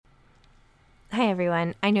Hi,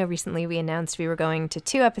 everyone. I know recently we announced we were going to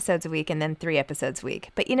 2 episodes a week and then 3 episodes a week.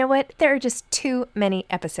 But you know what? There are just too many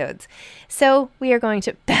episodes. So we are going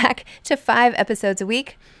back to 5 episodes a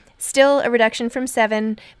week. Still a reduction from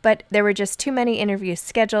 7, but there were just too many interviews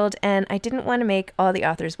scheduled, and I didn't want to make all the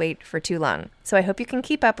authors wait for too long. So I hope you can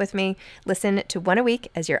keep up with me. Listen to 1 a week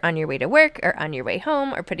as you're on your way to work or on your way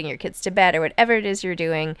home or putting your kids to bed or whatever it is you're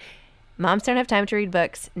doing. Moms Don't Have Time to Read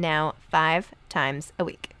Books, now 5 times a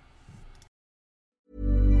week.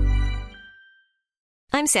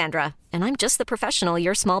 I'm Sandra, and I'm just the professional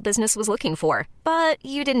your small business was looking for. But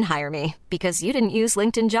you didn't hire me because you didn't use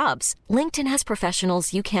LinkedIn Jobs. LinkedIn has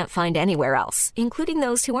professionals you can't find anywhere else, including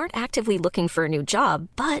those who aren't actively looking for a new job,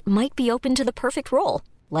 but might be open to the perfect role,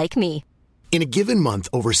 like me. In a given month,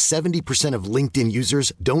 over 70% of LinkedIn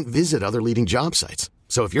users don't visit other leading job sites.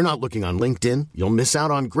 So if you're not looking on LinkedIn, you'll miss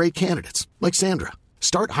out on great candidates like Sandra.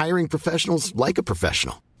 Start hiring professionals like a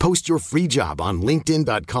professional. Post your free job on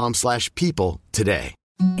linkedin.com/people today.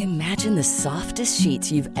 Imagine the softest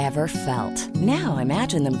sheets you've ever felt. Now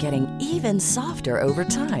imagine them getting even softer over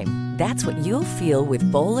time. That's what you'll feel with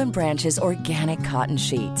Boll & Branch's organic cotton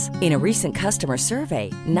sheets. In a recent customer survey,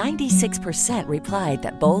 96% replied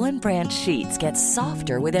that Boll & Branch sheets get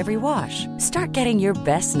softer with every wash. Start getting your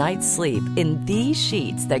best night's sleep in these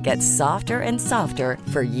sheets that get softer and softer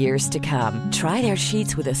for years to come. Try their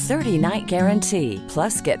sheets with a 30-night guarantee.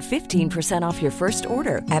 Plus, get 15% off your first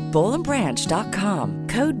order at bollandbranch.com.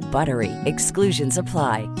 Code BUTTERY. Exclusions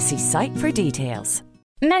apply. See site for details.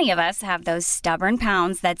 Many of us have those stubborn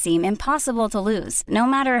pounds that seem impossible to lose, no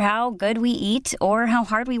matter how good we eat or how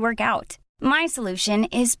hard we work out. My solution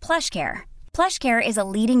is PlushCare. PlushCare is a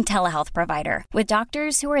leading telehealth provider with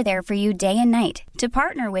doctors who are there for you day and night to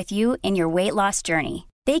partner with you in your weight loss journey.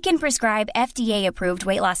 They can prescribe FDA-approved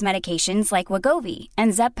weight loss medications like Wegovy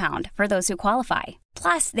and Zepbound for those who qualify.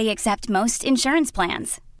 Plus, they accept most insurance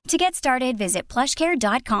plans. To get started, visit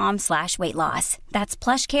plushcare.com/weightloss. That's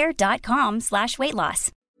plushcare.com/weightloss.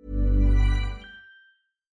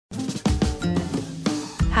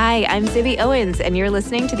 Hi, I'm Zibby Owens, and you're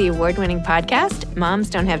listening to the award-winning podcast, Moms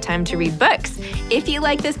Don't Have Time to Read Books. If you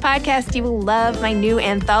like this podcast, you will love my new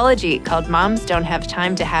anthology called Moms Don't Have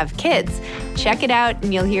Time to Have Kids. Check it out,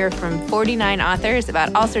 and you'll hear from 49 authors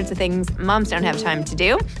about all sorts of things moms don't have time to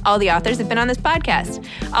do. All the authors have been on this podcast.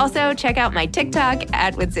 Also, check out my TikTok,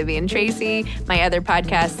 with Zibby and Tracy, my other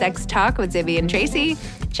podcast, Sex Talk with Zibby and Tracy.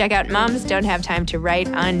 Check out Moms Don't Have Time to Write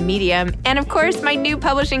on Medium. And of course, my new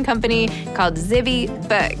publishing company called Zibby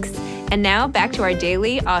Books. And now back to our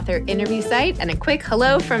daily author interview site and a quick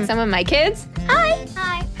hello from some of my kids. Hi.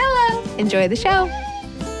 Hi. Hello. Enjoy the show.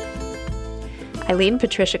 Eileen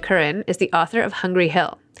Patricia Curran is the author of Hungry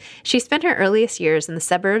Hill. She spent her earliest years in the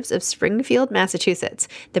suburbs of Springfield, Massachusetts,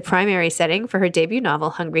 the primary setting for her debut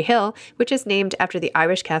novel, Hungry Hill, which is named after the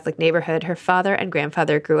Irish Catholic neighborhood her father and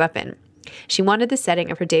grandfather grew up in. She wanted the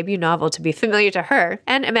setting of her debut novel to be familiar to her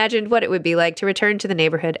and imagined what it would be like to return to the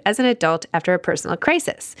neighborhood as an adult after a personal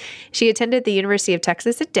crisis. She attended the University of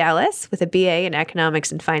Texas at Dallas with a BA in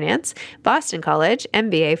Economics and Finance, Boston College,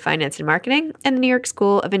 MBA Finance and Marketing, and the New York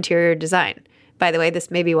School of Interior Design. By the way,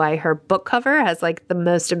 this may be why her book cover has like the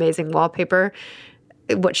most amazing wallpaper,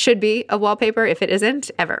 what should be a wallpaper if it isn't,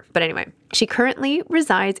 ever. But anyway, she currently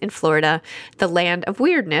resides in Florida, the land of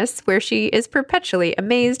weirdness, where she is perpetually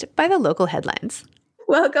amazed by the local headlines.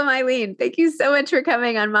 Welcome, Eileen. Thank you so much for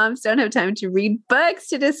coming on Moms Don't Have Time to Read Books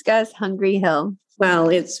to discuss Hungry Hill. Well,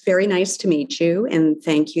 it's very nice to meet you, and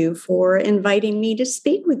thank you for inviting me to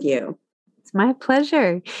speak with you. My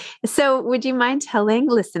pleasure. So would you mind telling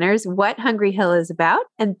listeners what Hungry Hill is about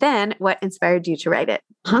and then what inspired you to write it?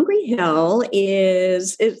 Hungry Hill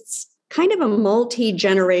it's kind of a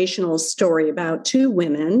multi-generational story about 2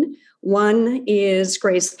 women. One is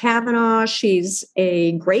Grace Kavanaugh. She's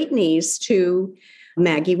a great niece to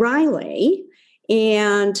Maggie Riley.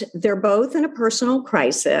 And they're both in a personal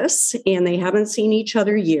crisis, and they haven't seen each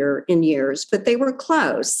other in years, but they were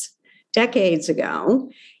close decades ago.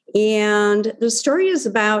 And the story is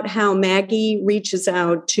about how Maggie reaches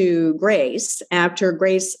out to Grace after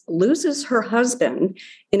Grace loses her husband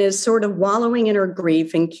and is sort of wallowing in her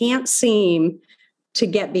grief and can't seem to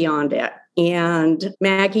get beyond it. And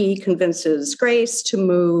Maggie convinces Grace to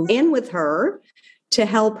move in with her to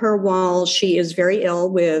help her while she is very ill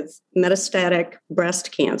with metastatic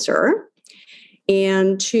breast cancer,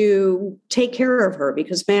 and to take care of her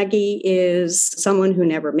because Maggie is someone who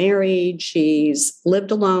never married. She's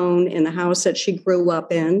lived alone in the house that she grew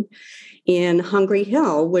up in Hungry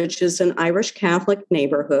Hill, which is an Irish Catholic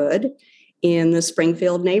neighborhood in the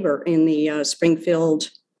Springfield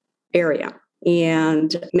area.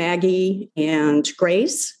 And Maggie and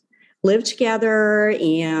Grace live together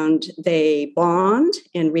and they bond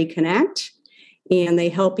and reconnect, and they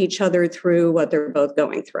help each other through what they're both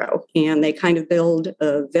going through. And they kind of build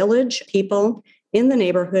a village, people in the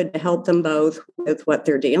neighborhood to help them both with what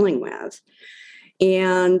they're dealing with.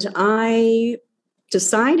 And I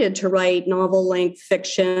decided to write novel-length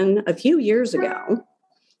fiction a few years ago.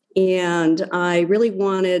 And I really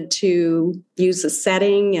wanted to use a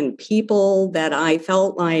setting and people that I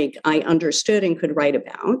felt like I understood and could write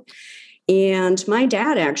about. And my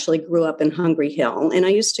dad actually grew up in Hungry Hill, and I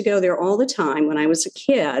used to go there all the time when I was a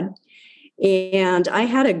kid. And I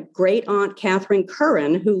had a great aunt, Catherine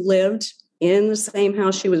Curran, who lived in the same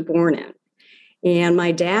house she was born in. And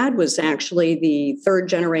my dad was actually the third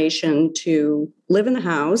generation to live in the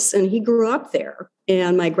house, and he grew up there.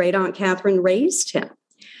 And my great aunt Catherine raised him.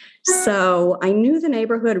 So I knew the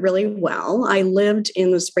neighborhood really well. I lived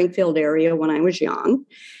in the Springfield area when I was young.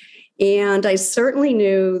 And I certainly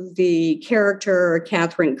knew the character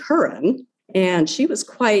Catherine Curran, and she was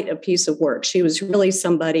quite a piece of work. She was really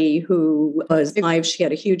somebody who was alive. She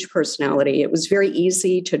had a huge personality. It was very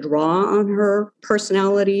easy to draw on her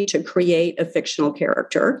personality to create a fictional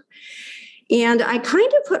character. And I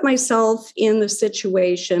kind of put myself in the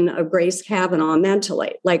situation of Grace Kavanaugh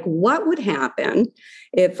mentally. Like, what would happen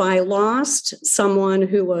if I lost someone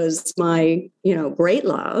who was my, great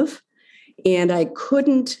love, and I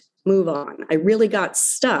couldn't move on? I really got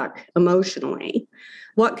stuck emotionally.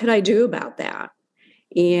 What could I do about that?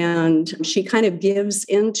 And she kind of gives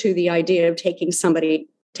into the idea of taking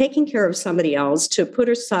care of somebody else, to put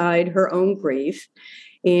aside her own grief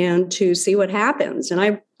and to see what happens.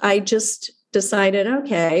 And I just decided,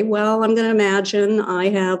 okay, well, I'm going to imagine I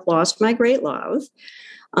have lost my great love.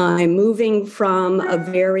 I'm moving from a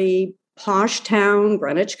very posh town,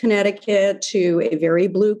 Greenwich, Connecticut, to a very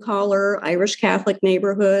blue-collar Irish Catholic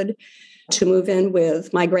neighborhood to move in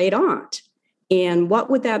with my great aunt. And what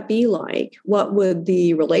would that be like? What would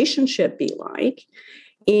the relationship be like?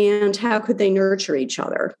 And how could they nurture each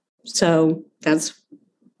other? So that's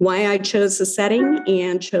why I chose the setting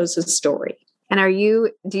and chose the story. And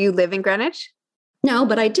do you live in Greenwich? No,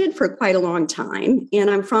 but I did for quite a long time. And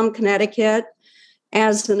I'm from Connecticut.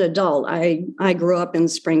 As an adult, I grew up in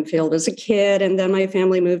Springfield as a kid, and then my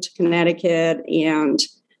family moved to Connecticut, and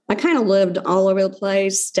I kind of lived all over the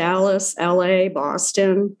place, Dallas, LA,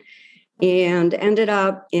 Boston, and ended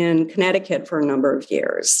up in Connecticut for a number of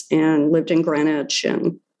years and lived in Greenwich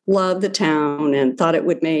and loved the town and thought it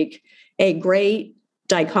would make a great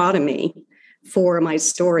dichotomy for my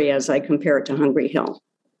story as I compare it to Hungry Hill.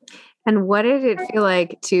 And what did it feel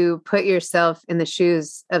like to put yourself in the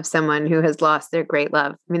shoes of someone who has lost their great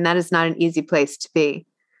love? I mean, that is not an easy place to be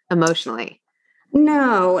emotionally.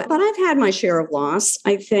 No, but I've had my share of loss.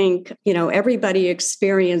 I think, everybody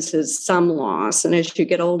experiences some loss. And as you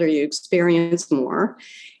get older, you experience more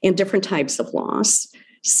and different types of loss.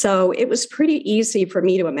 So it was pretty easy for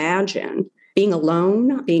me to imagine being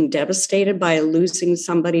alone, being devastated by losing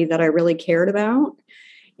somebody that I really cared about.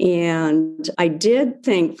 And I did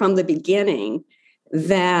think from the beginning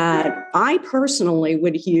that I personally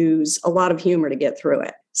would use a lot of humor to get through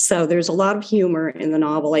it. So there's a lot of humor in the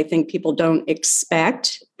novel. I think people don't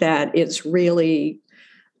expect that it's really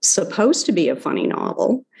supposed to be a funny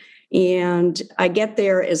novel. And I get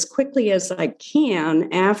there as quickly as I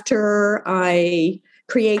can after I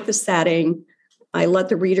create the setting. I let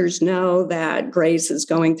the readers know that Grace is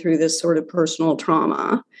going through this sort of personal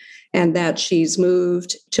trauma and that she's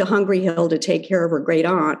moved to Hungry Hill to take care of her great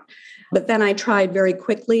aunt. But then I tried very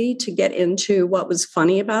quickly to get into what was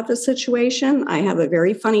funny about the situation. I have a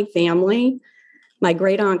very funny family. My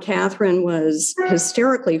great aunt Catherine was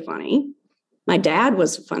hysterically funny. My dad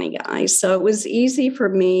was a funny guy. So it was easy for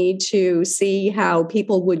me to see how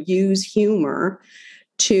people would use humor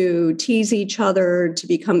to tease each other, to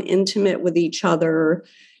become intimate with each other,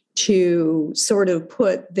 to sort of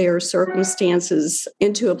put their circumstances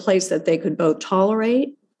into a place that they could both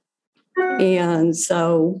tolerate. And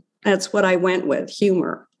so that's what I went with,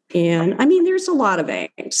 humor. And I mean, there's a lot of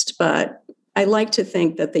angst, but I like to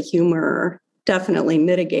think that the humor definitely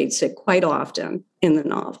mitigates it quite often in the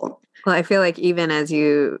novel. Well, I feel like even as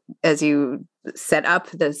you set up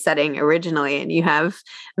the setting originally, and you have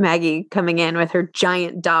Maggie coming in with her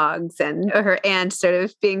giant dogs and her aunt sort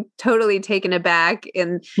of being totally taken aback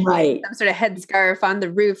in right. some sort of headscarf on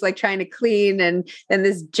the roof, like trying to clean, and then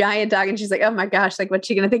this giant dog, and she's like, oh my gosh, like what's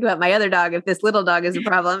she going to think about my other dog if this little dog is a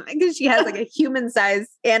problem? Because she has like a human-sized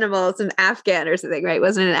animal, some Afghan or something, right?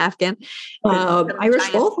 Wasn't it an Afghan?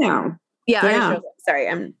 Irish Wolfhound. Yeah. Irish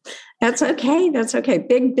Sorry. That's okay. That's okay.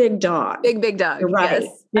 Big dog. Big dog. You're right.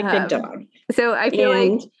 Yes. Big dog. So I feel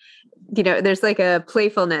like there's like a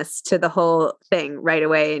playfulness to the whole thing right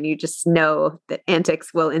away. And you just know that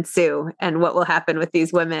antics will ensue and what will happen with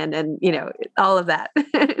these women and, all of that.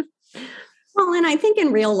 Well, and I think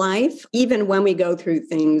in real life, even when we go through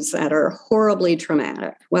things that are horribly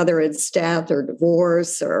traumatic, whether it's death or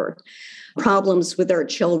divorce or problems with our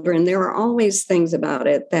children, there are always things about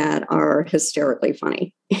it that are hysterically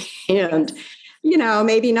funny. And,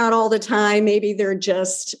 maybe not all the time, maybe they're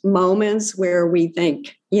just moments where we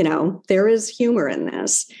think, there is humor in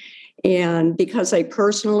this. And because I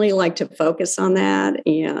personally like to focus on that,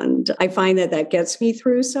 and I find that gets me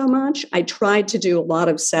through so much, I tried to do a lot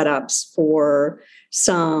of setups for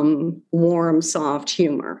some warm, soft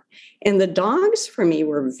humor. And the dogs for me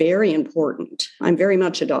were very important. I'm very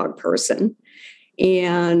much a dog person.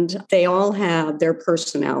 And they all have their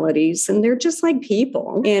personalities and they're just like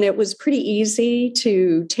people. And it was pretty easy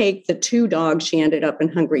to take the 2 dogs she ended up in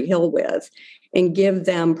Hungry Hill with and give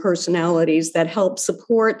them personalities that help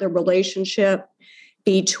support the relationship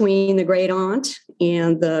between the great aunt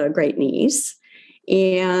and the great niece.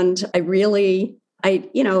 And a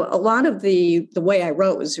lot of the way I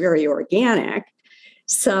wrote was very organic.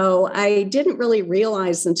 So I didn't really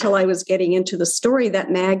realize until I was getting into the story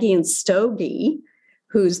that Maggie and Stogie,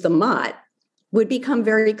 who's the mutt, would become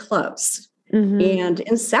very close and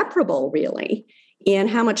inseparable, really, and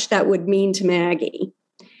how much that would mean to Maggie.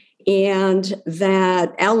 And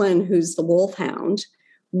that Ellen, who's the wolfhound,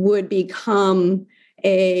 would become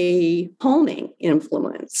a calming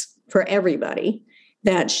influence for everybody,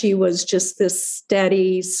 that she was just this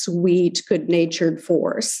steady, sweet, good-natured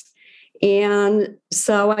force. And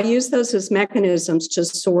so I use those as mechanisms to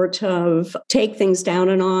sort of take things down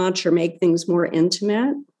a notch or make things more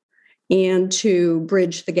intimate and to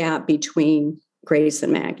bridge the gap between Grace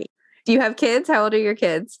and Maggie. Do you have kids? How old are your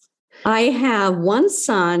kids? I have one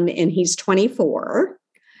son and he's 24.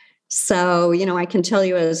 So, I can tell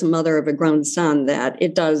you as a mother of a grown son that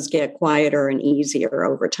it does get quieter and easier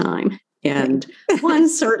over time. And one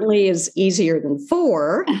certainly is easier than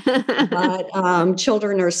 4, but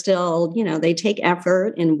children are still, they take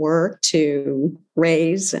effort and work to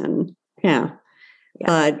raise. And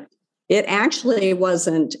but it actually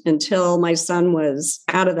wasn't until my son was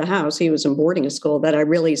out of the house, he was in boarding school, that I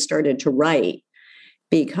really started to write.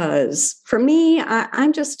 Because for me,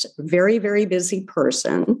 I'm just a very, very busy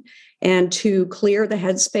person. And to clear the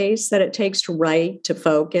headspace that it takes to write, to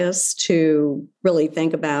focus, to really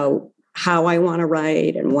think about how I want to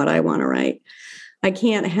write and what I want to write, I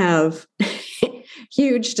can't have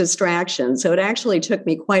huge distractions. So it actually took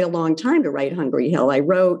me quite a long time to write Hungry Hill. I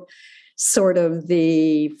wrote sort of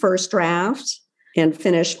the first draft and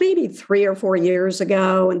finished maybe 3 or 4 years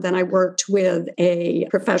ago. And then I worked with a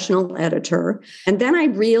professional editor. And then I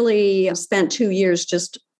really spent 2 years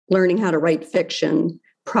just learning how to write fiction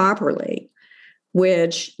properly,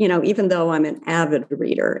 which, even though I'm an avid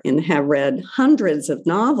reader and have read hundreds of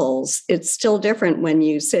novels, it's still different when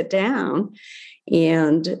you sit down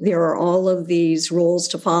and there are all of these rules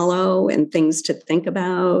to follow and things to think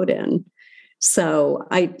about. And so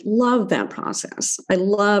I love that process. I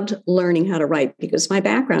loved learning how to write because my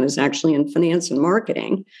background is actually in finance and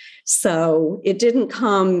marketing. So it didn't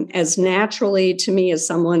come as naturally to me as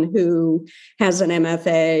someone who has an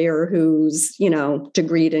MFA or who's,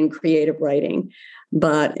 degreed in creative writing,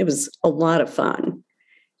 but it was a lot of fun.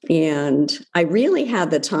 And I really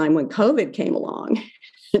had the time when COVID came along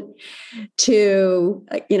to,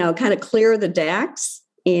 kind of clear the decks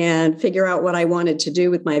and figure out what I wanted to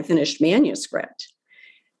do with my finished manuscript.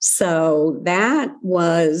 So that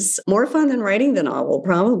was more fun than writing the novel,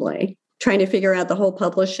 probably, trying to figure out the whole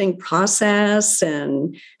publishing process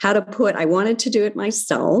and how to I wanted to do it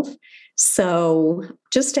myself. So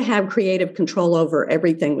just to have creative control over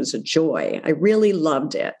everything was a joy. I really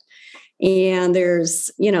loved it. And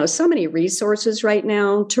there's, so many resources right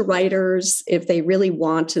now to writers if they really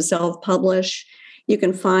want to self-publish. You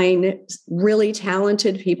can find really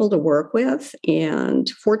talented people to work with. And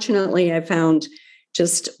fortunately, I found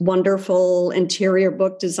just wonderful interior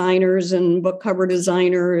book designers and book cover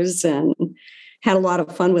designers and had a lot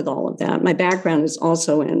of fun with all of that. My background is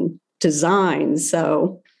also in design.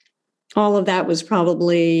 So all of that was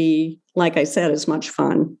probably, like I said, as much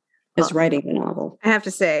fun as writing the novel. I have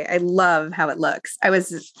to say, I love how it looks. I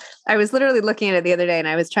was literally looking at it the other day and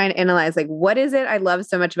I was trying to analyze, what is it I love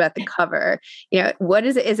so much about the cover? What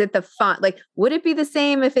is it? Is it the font? Would it be the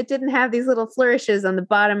same if it didn't have these little flourishes on the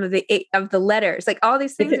bottom of the letters? All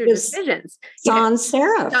these things are decisions. Sans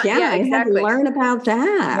serif. Yeah, exactly. I had to learn about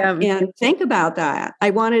that and think about that.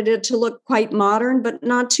 I wanted it to look quite modern, but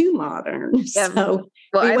not too modern. So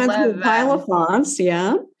we went through a pile of fonts.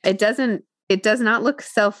 Yeah. It doesn't It does not look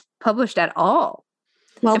self-published at all.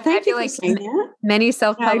 Well, I thank you feel for saying that. many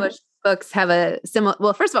self-published books have a similar,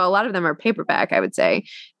 well, first of all, a lot of them are paperback, I would say.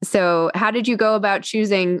 So how did you go about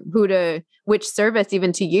choosing which service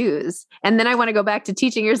even to use? And then I want to go back to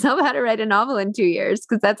teaching yourself how to write a novel in 2 years,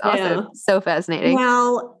 because that's also so fascinating.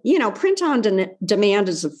 Well, print on demand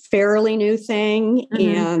is a fairly new thing.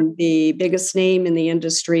 Mm-hmm. And the biggest name in the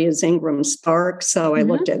industry is Ingram Spark. So I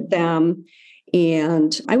looked at them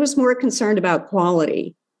and I was more concerned about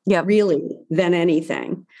quality, really, than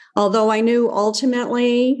anything. Although I knew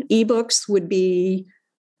ultimately ebooks would be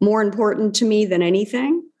more important to me than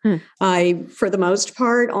anything. For the most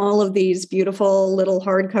part, all of these beautiful little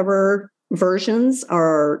hardcover versions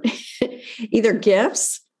are either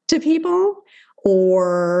gifts to people,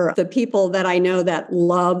 or the people that I know that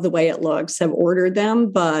love the way it looks have ordered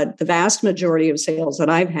them. But the vast majority of sales that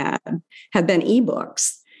I've had have been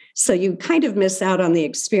ebooks. So you kind of miss out on the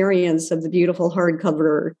experience of the beautiful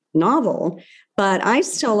hardcover novel. But I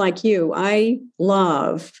still, like you, I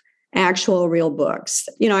love actual real books.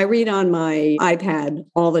 I read on my iPad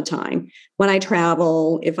all the time when I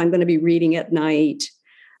travel, if I'm going to be reading at night.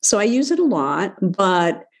 So I use it a lot.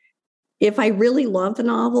 But if I really love the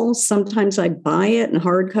novel, sometimes I buy it in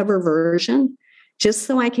hardcover version just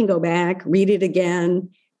so I can go back, read it again,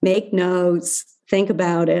 make notes, think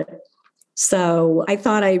about it. So I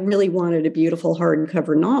thought I really wanted a beautiful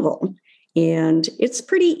hardcover novel. And it's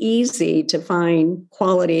pretty easy to find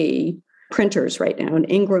quality printers right now. And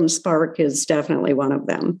Ingram Spark is definitely one of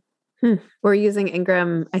them. We're using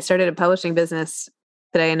Ingram. I started a publishing business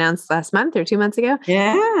that I announced last month or 2 months ago.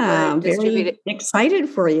 Yeah, I'm very excited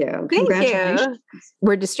for you. Congratulations.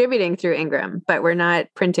 We're distributing through Ingram, but we're not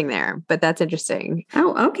printing there. But that's interesting.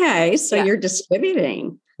 Oh, okay. So you're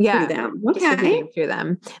distributing through them. Okay. Through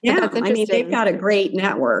them. Yeah, that's interesting. I mean, they've got a great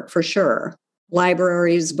network for sure.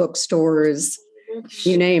 Libraries, bookstores,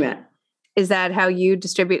 you name it. Is that how you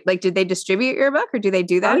distribute? Like, did they distribute your book or do they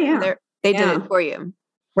do that? Oh, yeah. They did it for you.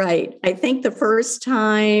 Right. I think the first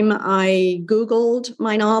time I Googled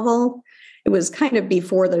my novel, it was kind of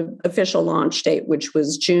before the official launch date, which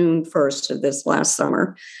was June 1st of this last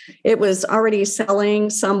summer. It was already selling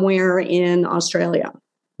somewhere in Australia.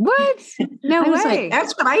 What? No I was way. Like,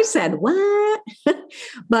 that's what I said. What?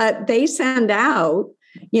 But they send out,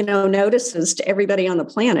 notices to everybody on the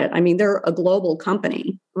planet. I mean, they're a global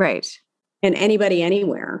company. Right. And anybody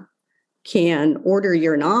anywhere can order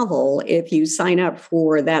your novel if you sign up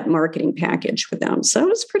for that marketing package with them. So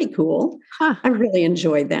it's pretty cool. I really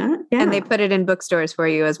enjoyed that. Yeah. And they put it in bookstores for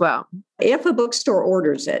you as well. If a bookstore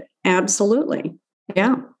orders it, absolutely.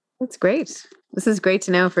 Yeah. That's great. This is great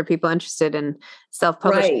to know for people interested in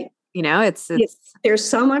self-publishing. Right. It's there's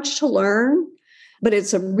so much to learn, but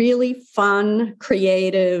it's a really fun,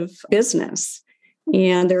 creative business.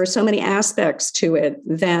 And there are so many aspects to it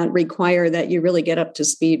that require that you really get up to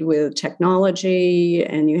speed with technology,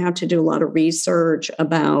 and you have to do a lot of research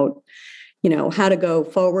about, how to go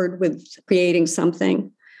forward with creating something.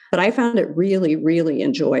 But I found it really, really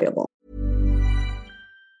enjoyable.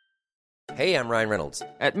 Hey, I'm Ryan Reynolds.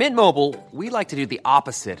 At Mint Mobile, we like to do the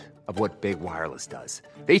opposite of what Big Wireless does.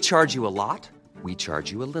 They charge you a lot. We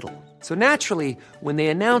charge you a little. So naturally, when they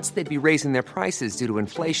announced they'd be raising their prices due to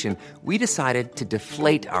inflation, we decided to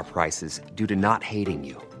deflate our prices due to not hating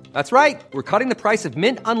you. That's right. We're cutting the price of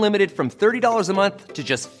Mint Unlimited from $30 a month to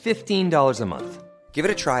just $15 a month. Give it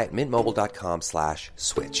a try at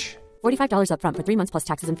mintmobile.com/switch. $45 up front for 3 months plus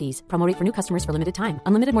taxes and fees. Promo rate for new customers for limited time.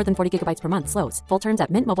 Unlimited more than 40 gigabytes per month. Slows full terms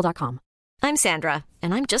at mintmobile.com. I'm Sandra,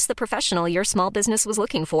 and I'm just the professional your small business was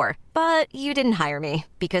looking for. But you didn't hire me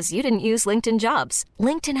because you didn't use LinkedIn Jobs.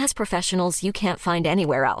 LinkedIn has professionals you can't find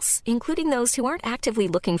anywhere else, including those who aren't actively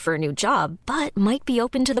looking for a new job, but might be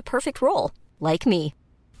open to the perfect role, like me.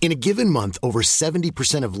 In a given month, over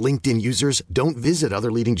 70% of LinkedIn users don't visit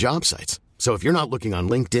other leading job sites. So if you're not looking on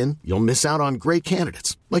LinkedIn, you'll miss out on great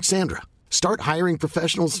candidates like Sandra. Start hiring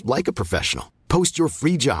professionals like a professional. Post your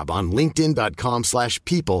free job on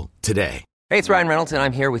linkedin.com/people today. Hey, it's Ryan Reynolds, and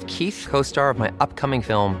I'm here with Keith, co-star of my upcoming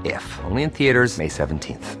film, If, only in theaters May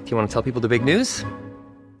 17th. Do you want to tell people the big news?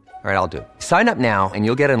 All right, I'll do it. Sign up now and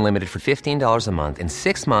you'll get unlimited for $15 a month and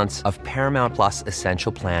 6 months of Paramount Plus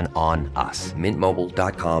Essential Plan on us.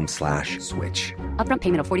 MintMobile.com/switch. Upfront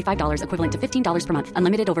payment of $45 equivalent to $15 per month.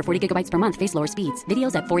 Unlimited over 40 gigabytes per month. Face lower speeds.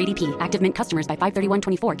 Videos at 480p. Active Mint customers by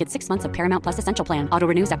 531.24 get 6 months of Paramount Plus Essential Plan. Auto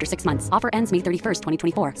renews after 6 months. Offer ends May 31st,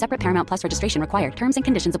 2024. Separate Paramount Plus registration required. Terms and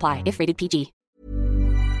conditions apply if rated PG.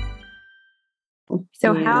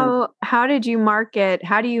 So how did you market?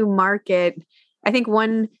 How do you market? I think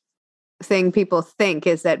one thing people think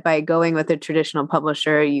is that by going with a traditional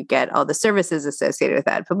publisher, you get all the services associated with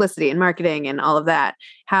that, publicity and marketing and all of that.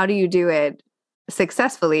 How do you do it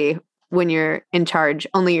successfully when you're in charge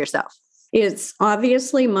only yourself? It's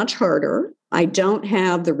obviously much harder. I don't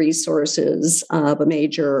have the resources of a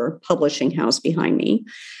major publishing house behind me.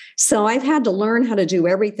 So I've had to learn how to do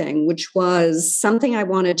everything, which was something I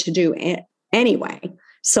wanted to do anyway.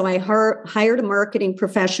 So I hired a marketing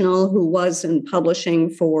professional who was in publishing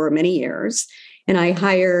for many years. And I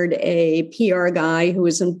hired a PR guy who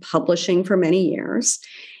was in publishing for many years.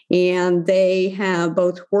 And they have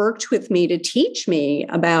both worked with me to teach me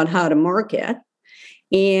about how to market.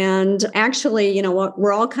 And actually,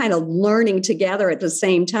 we're all kind of learning together at the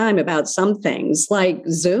same time about some things, like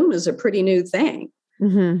Zoom is a pretty new thing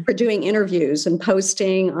for doing interviews and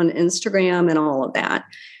posting on Instagram and all of that.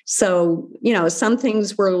 So, some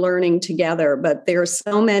things we're learning together, but there's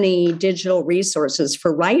so many digital resources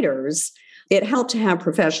for writers. It helped to have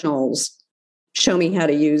professionals show me how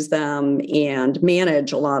to use them and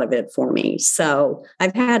manage a lot of it for me. So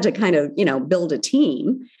I've had to kind of, build a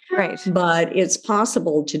team. Right. But it's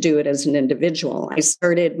possible to do it as an individual. I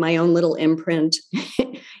started my own little imprint.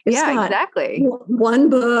 Exactly. One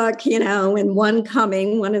book, and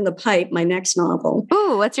one in the pipe, my next novel.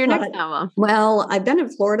 Oh, what's your next novel? Well, I've been in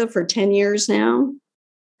Florida for 10 years now.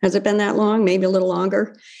 Has it been that long? Maybe a little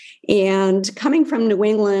longer. And coming from New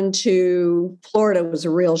England to Florida was a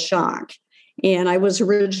real shock. And I was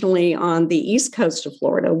originally on the East Coast of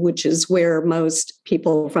Florida, which is where most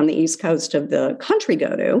people from the East Coast of the country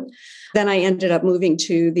go to. Then I ended up moving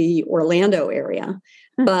to the Orlando area.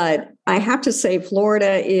 But I have to say,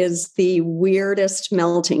 Florida is the weirdest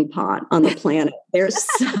melting pot on the planet. There's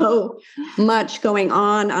so much going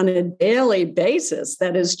on a daily basis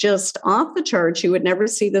that is just off the charts. You would never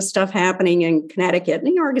see this stuff happening in Connecticut.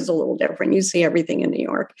 New York is a little different. You see everything in New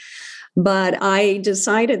York. But I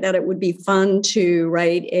decided that it would be fun to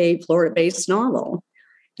write a Florida-based novel.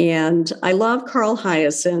 And I love Carl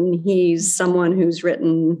Hiaasen. He's someone who's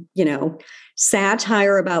written,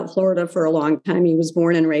 satire about Florida for a long time. He was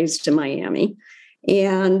born and raised in Miami.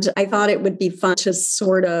 And I thought it would be fun to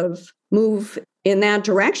sort of move in that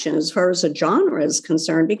direction as far as a genre is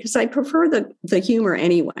concerned, because I prefer the humor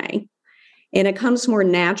anyway. And it comes more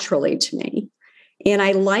naturally to me. And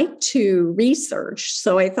I like to research.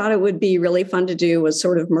 So I thought it would be really fun to do a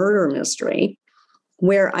sort of murder mystery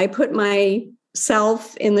where I put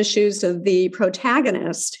myself in the shoes of the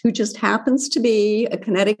protagonist, who just happens to be a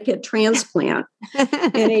Connecticut transplant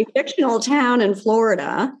in a fictional town in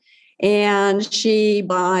Florida. And she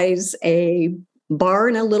buys a bar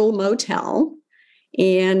in a little motel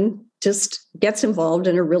and just gets involved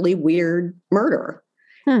in a really weird murder.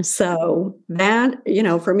 So that,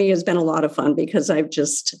 for me has been a lot of fun, because I've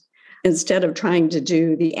just, instead of trying to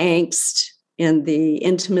do the angst and the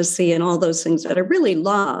intimacy and all those things that I really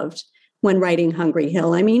loved when writing Hungry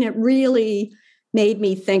Hill, I mean, it really made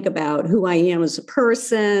me think about who I am as a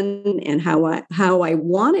person and how I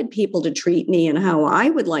wanted people to treat me and how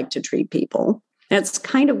I would like to treat people. That's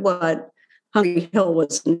kind of what Hungry Hill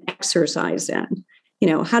was an exercise in.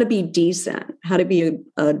 How to be decent, how to be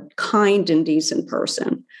a kind and decent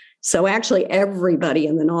person. So actually everybody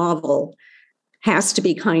in the novel has to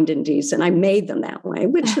be kind and decent. I made them that way,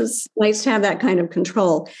 which is nice to have that kind of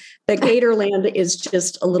control. But Gatorland is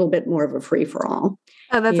just a little bit more of a free-for-all.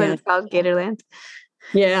 Oh, that's what it's called, Gatorland?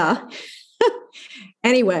 Yeah.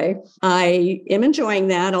 Anyway, I am enjoying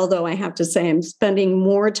that, although I have to say I'm spending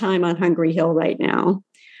more time on Hungry Hill right now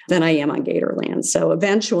than I am on Gatorland. So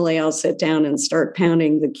eventually I'll sit down and start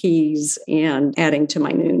pounding the keys and adding to my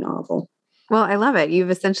new novel. Well, I love it. You've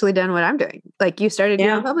essentially done what I'm doing. Like, you started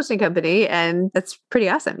your own publishing company, and that's pretty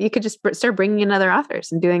awesome. You could just start bringing in other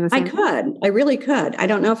authors and doing the same. I really could. I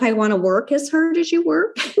don't know if I want to work as hard as you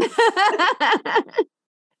work.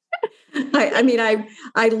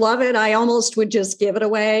 I love it. I almost would just give it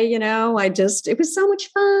away. It was so much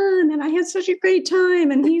fun and I had such a great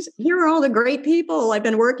time, and here are all the great people I've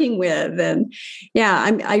been working with. And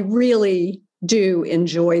I really do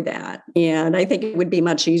enjoy that. And I think it would be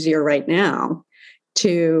much easier right now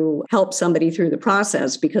to help somebody through the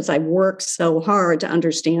process, because I worked so hard to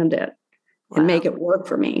understand it and make it work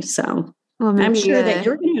for me. So I'm sure that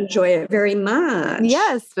you're going to enjoy it very much.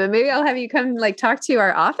 Yes, but maybe I'll have you come talk to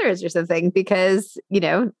our authors or something, because,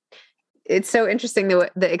 it's so interesting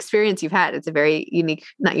the experience you've had. It's a very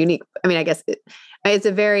not unique. I mean, I guess it's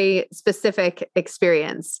a very specific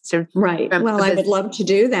experience. Right. Well, I would love to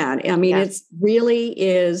do that. I mean, it really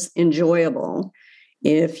is enjoyable.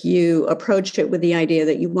 If you approach it with the idea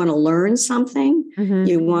that you want to learn something,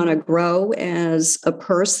 you want to grow as a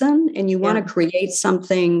person, and you want to create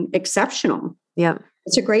something exceptional. Yeah.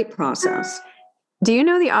 It's a great process. Do you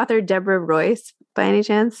know the author Deborah Royce by any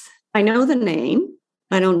chance? I know the name.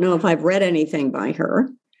 I don't know if I've read anything by her.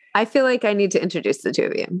 I feel like I need to introduce the two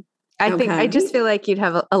of you. I just feel like you'd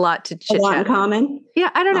have a lot to chit-chat. A lot in common? Yeah,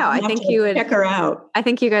 I don't know. I think you would check her out. I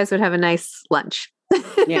think you guys would have a nice lunch.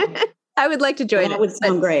 Yeah. I would like to join That would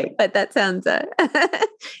sound great. But that sounds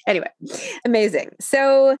anyway, amazing.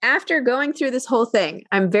 So after going through this whole thing,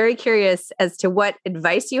 I'm very curious as to what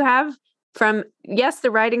advice you have from, yes,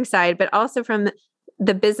 the writing side, but also from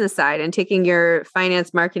the business side and taking your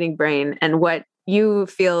finance marketing brain and what you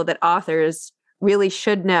feel that authors really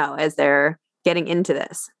should know as they're getting into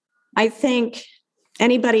this. I think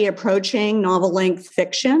anybody approaching novel length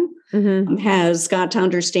fiction has got to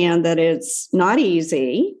understand that it's not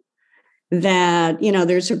easy, that,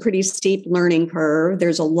 there's a pretty steep learning curve.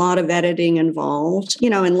 There's a lot of editing involved,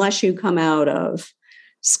 unless you come out of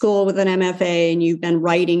school with an MFA and you've been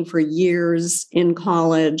writing for years in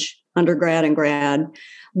college, undergrad and grad,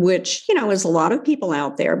 which, is a lot of people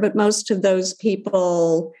out there, but most of those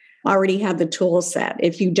people already have the tool set.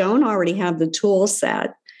 If you don't already have the tool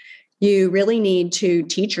set, you really need to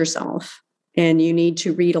teach yourself, and you need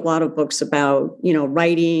to read a lot of books about,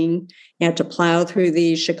 writing. You have to plow through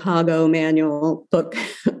the Chicago Manual book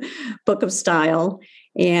of style.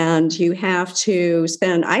 And you have to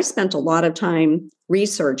I spent a lot of time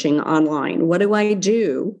researching online. What do I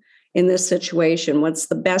do in this situation? What's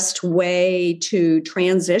the best way to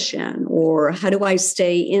transition? Or how do I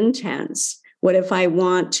stay in tense? What if I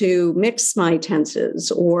want to mix my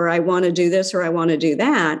tenses, or I want to do this, or I want to do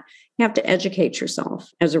that? You have to educate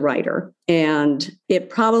yourself as a writer. And it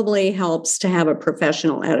probably helps to have a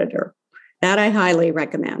professional editor. That I highly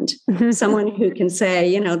recommend. Someone who can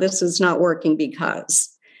say, this is not working because.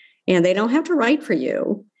 And they don't have to write for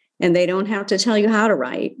you, and they don't have to tell you how to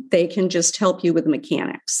write. They can just help you with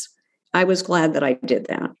mechanics. I was glad that I did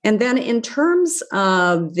that. And then in terms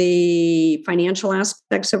of the financial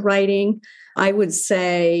aspects of writing, I would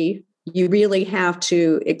say you really have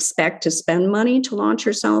to expect to spend money to launch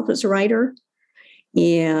yourself as a writer.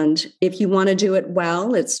 And if you want to do it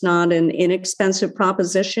well, it's not an inexpensive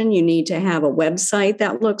proposition. You need to have a website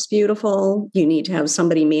that looks beautiful. You need to have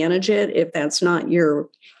somebody manage it if that's not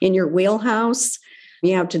in your wheelhouse.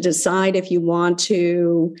 You have to decide if you want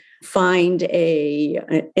to find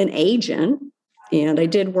an agent. And I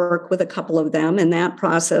did work with a couple of them, and that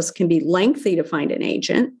process can be lengthy to find an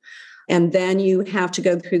agent. And then you have to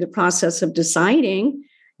go through the process of deciding,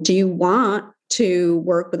 do you want to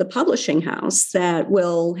work with a publishing house that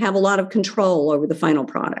will have a lot of control over the final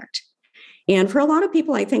product? And for a lot of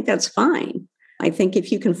people, I think that's fine. I think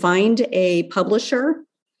if you can find a publisher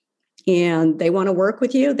and they want to work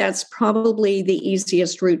with you, that's probably the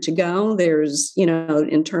easiest route to go. There's,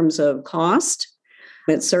 in terms of cost,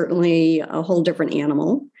 it's certainly a whole different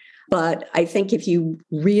animal. But I think if you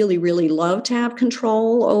really, really love to have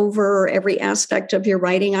control over every aspect of your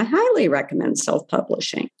writing, I highly recommend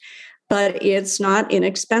self-publishing. But it's not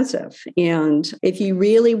inexpensive. And if you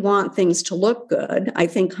really want things to look good, I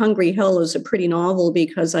think Hungry Hill is a pretty novel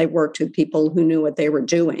because I worked with people who knew what they were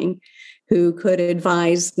doing, who could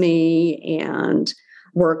advise me and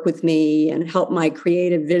work with me and help my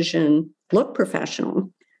creative vision look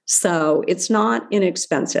professional. So it's not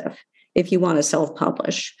inexpensive if you want to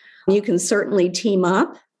self-publish. You can certainly team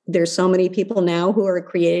up. There's so many people now who are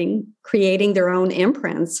creating their own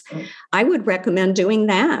imprints. I would recommend doing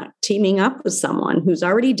that, teaming up with someone who's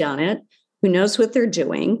already done it, who knows what they're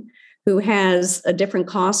doing, who has a different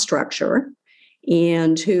cost structure,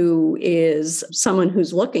 and who is someone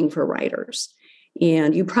who's looking for writers.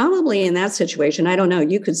 And you probably, in that situation, I don't know,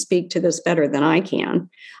 you could speak to this better than I can.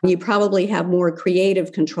 You probably have more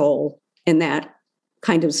creative control in that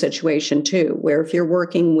kind of situation too, where if you're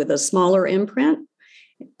working with a smaller imprint,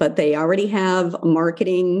 but they already have a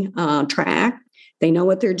marketing track, they know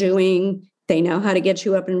what they're doing, they know how to get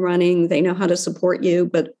you up and running, they know how to support you,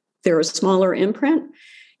 but they're a smaller imprint,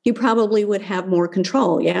 you probably would have more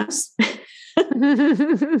control, yes?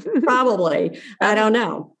 Probably. I don't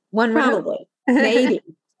know. Probably. Maybe.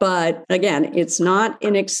 But again, it's not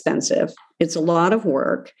inexpensive. It's a lot of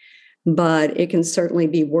work, but it can certainly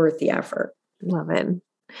be worth the effort. Love it.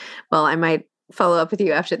 Well, I might follow up with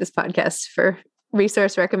you after this podcast for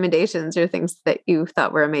resource recommendations or things that you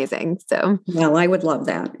thought were amazing. So, well, I would love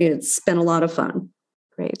that. It's been a lot of fun.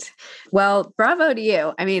 Great. Well, bravo to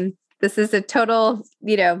you. I mean, this is a total,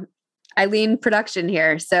 Eileen production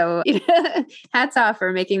here. So hats off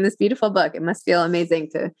for making this beautiful book. It must feel amazing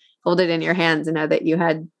to hold it in your hands and know that you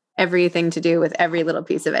had everything to do with every little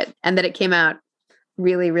piece of it and that it came out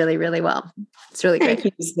really, really, really well. It's really great.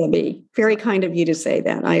 Thank you, Zibby. Very kind of you to say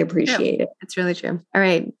that. I appreciate it. It's really true. All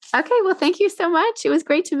right. Okay. Well, thank you so much. It was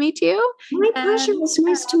great to meet you. My pleasure. It was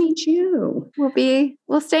nice to meet you.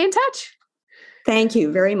 We'll stay in touch. Thank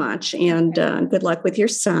you very much. And good luck with your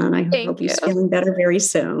son. I hope he's feeling better very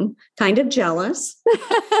soon. Kind of jealous.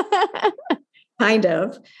 Kind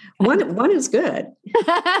of. One is good.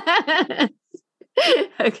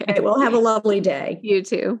 Okay. We'll have a lovely day. You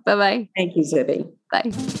too. Bye-bye. Thank you, Zibby.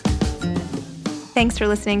 Bye. Thanks for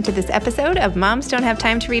listening to this episode of Moms Don't Have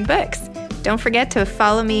Time to Read Books. Don't forget to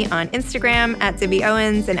follow me on Instagram at Zibby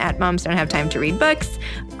Owens and at Moms Don't Have Time to Read Books.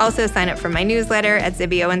 Also sign up for my newsletter at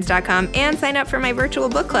zibbyowens.com and sign up for my virtual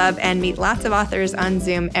book club and meet lots of authors on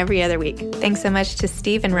Zoom every other week. Thanks so much to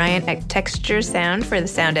Steve and Ryan at Texture Sound for the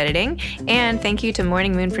sound editing. And thank you to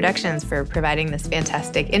Morning Moon Productions for providing this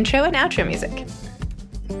fantastic intro and outro music.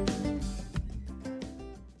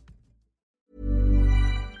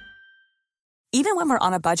 Even when we're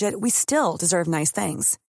on a budget, we still deserve nice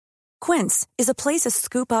things. Quince is a place to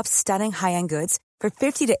scoop up stunning high-end goods for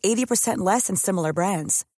 50 to 80% less than similar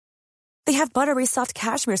brands. They have buttery soft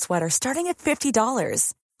cashmere sweaters starting at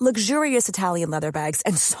 $50, luxurious Italian leather bags,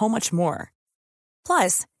 and so much more.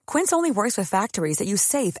 Plus, Quince only works with factories that use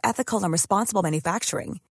safe, ethical, and responsible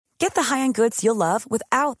manufacturing. Get the high-end goods you'll love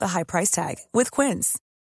without the high price tag with Quince.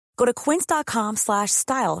 Go to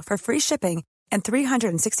quince.com/style for free shipping and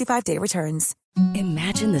 365-day returns.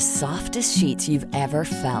 Imagine the softest sheets you've ever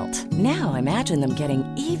felt. Now imagine them getting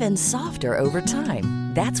even softer over time.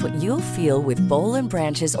 That's what you'll feel with Boll &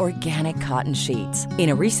 Branch's organic cotton sheets. In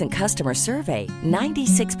a recent customer survey,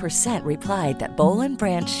 96% replied that Boll &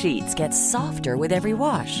 Branch sheets get softer with every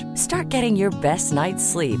wash. Start getting your best night's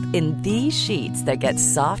sleep in these sheets that get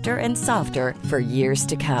softer and softer for years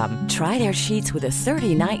to come. Try their sheets with a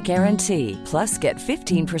 30-night guarantee. Plus, get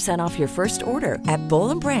 15% off your first order at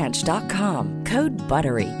bollandbranch.com. Code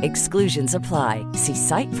BUTTERY. Exclusions apply. See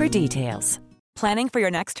site for details. Planning for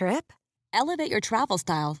your next trip? Elevate your travel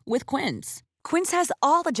style with Quince. Quince has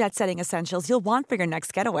all the jet-setting essentials you'll want for your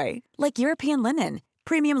next getaway, like European linen,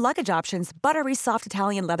 premium luggage options, buttery soft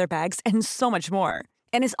Italian leather bags, and so much more.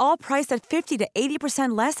 And is all priced at 50 to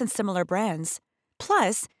 80% less than similar brands.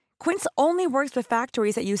 Plus, Quince only works with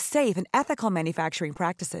factories that use safe and ethical manufacturing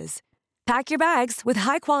practices. Pack your bags with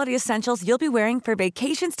high-quality essentials you'll be wearing for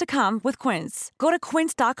vacations to come with Quince. Go to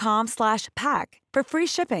quince.com/pack for free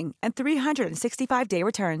shipping and 365-day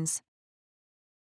returns.